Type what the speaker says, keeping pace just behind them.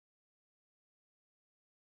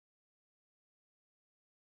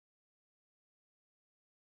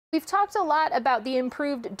We've talked a lot about the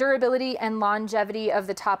improved durability and longevity of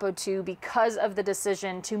the TOPO2 because of the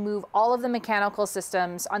decision to move all of the mechanical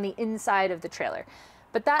systems on the inside of the trailer.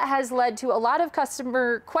 But that has led to a lot of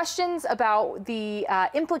customer questions about the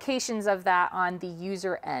implications of that on the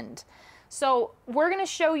user end. So we're going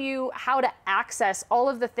to show you how to access all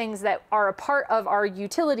of the things that are a part of our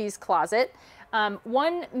utilities closet.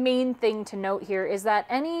 One main thing to note here is that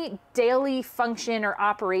any daily function or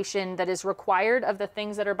operation that is required of the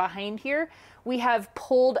things that are behind here, we have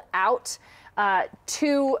pulled out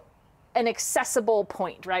to an accessible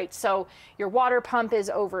point, right? So your water pump is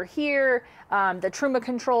over here, the Truma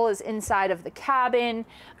control is inside of the cabin,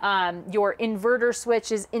 your inverter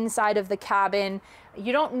switch is inside of the cabin.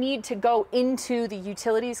 You don't need to go into the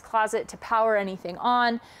utilities closet to power anything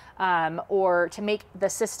on or to make the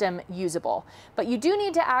system usable. But you do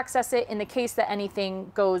need to access it in the case that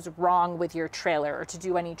anything goes wrong with your trailer or to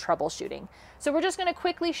do any troubleshooting. So we're just going to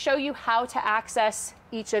quickly show you how to access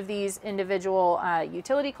each of these individual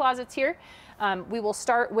utility closets here. We will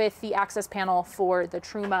start with the access panel for the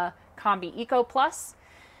Truma Combi Eco Plus.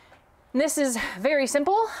 This is very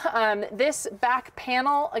simple. This back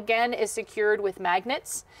panel, again, is secured with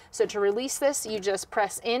magnets. So to release this, you just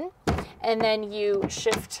press in and then you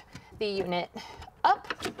shift the unit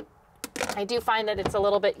up. I do find that it's a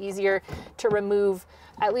little bit easier to remove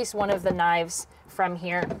at least one of the knives from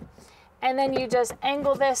here. And then you just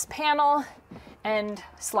angle this panel and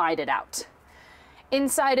slide it out.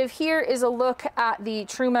 Inside of here is a look at the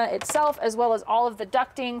Truma itself, as well as all of the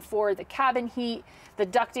ducting for the cabin heat, the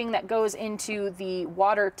ducting that goes into the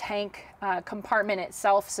water tank compartment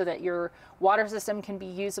itself so that your water system can be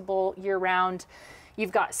usable year-round.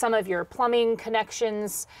 You've got some of your plumbing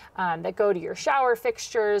connections that go to your shower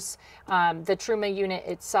fixtures, the Truma unit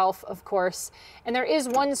itself, of course. And there is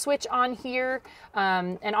one switch on here,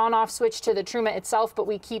 an on-off switch to the Truma itself, but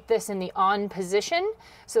we keep this in the on position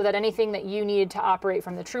so that anything that you need to operate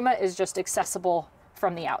from the Truma is just accessible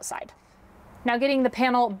from the outside. Now getting the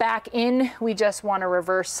panel back in, we just want to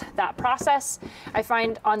reverse that process. I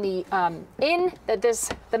find on the in that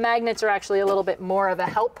the magnets are actually a little bit more of a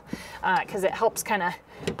help because it helps kind of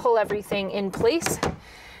pull everything in place.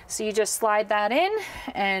 So you just slide that in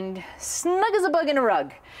and snug as a bug in a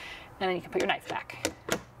rug. And then you can put your knife back.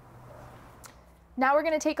 Now we're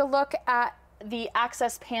going to take a look at the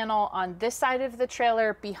access panel on this side of the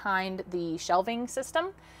trailer behind the shelving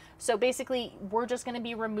system. So basically, we're just going to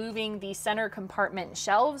be removing the center compartment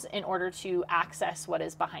shelves in order to access what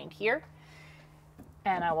is behind here.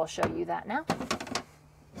 And I will show you that now.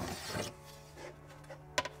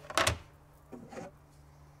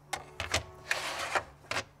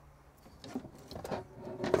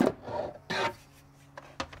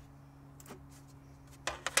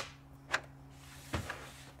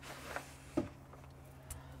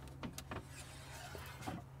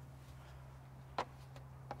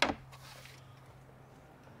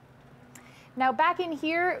 Now back in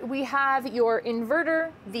here, we have your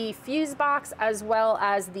inverter, the fuse box, as well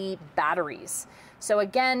as the batteries. So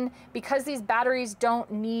again, because these batteries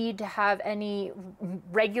don't need to have any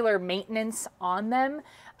regular maintenance on them,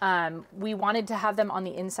 we wanted to have them on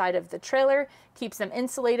the inside of the trailer, keeps them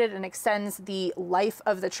insulated and extends the life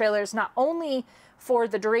of the trailers, not only for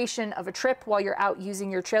the duration of a trip while you're out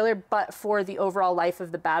using your trailer, but for the overall life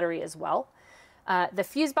of the battery as well. The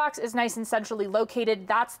fuse box is nice and centrally located.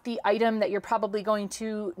 That's the item that you're probably going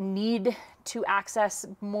to need to access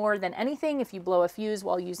more than anything if you blow a fuse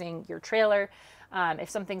while using your trailer. If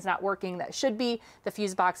something's not working that should be, the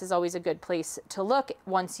fuse box is always a good place to look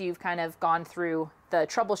once you've kind of gone through the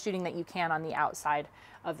troubleshooting that you can on the outside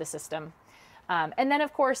of the system. And then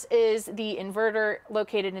of course is the inverter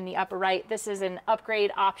located in the upper right. This is an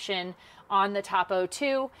upgrade option on the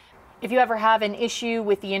TOPO2. If you ever have an issue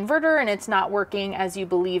with the inverter and it's not working as you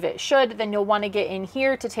believe it should, then you'll want to get in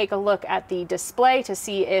here to take a look at the display to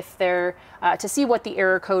see if to see what the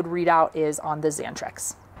error code readout is on the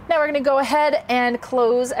Xantrex. Now we're going to go ahead and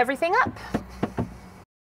close everything up.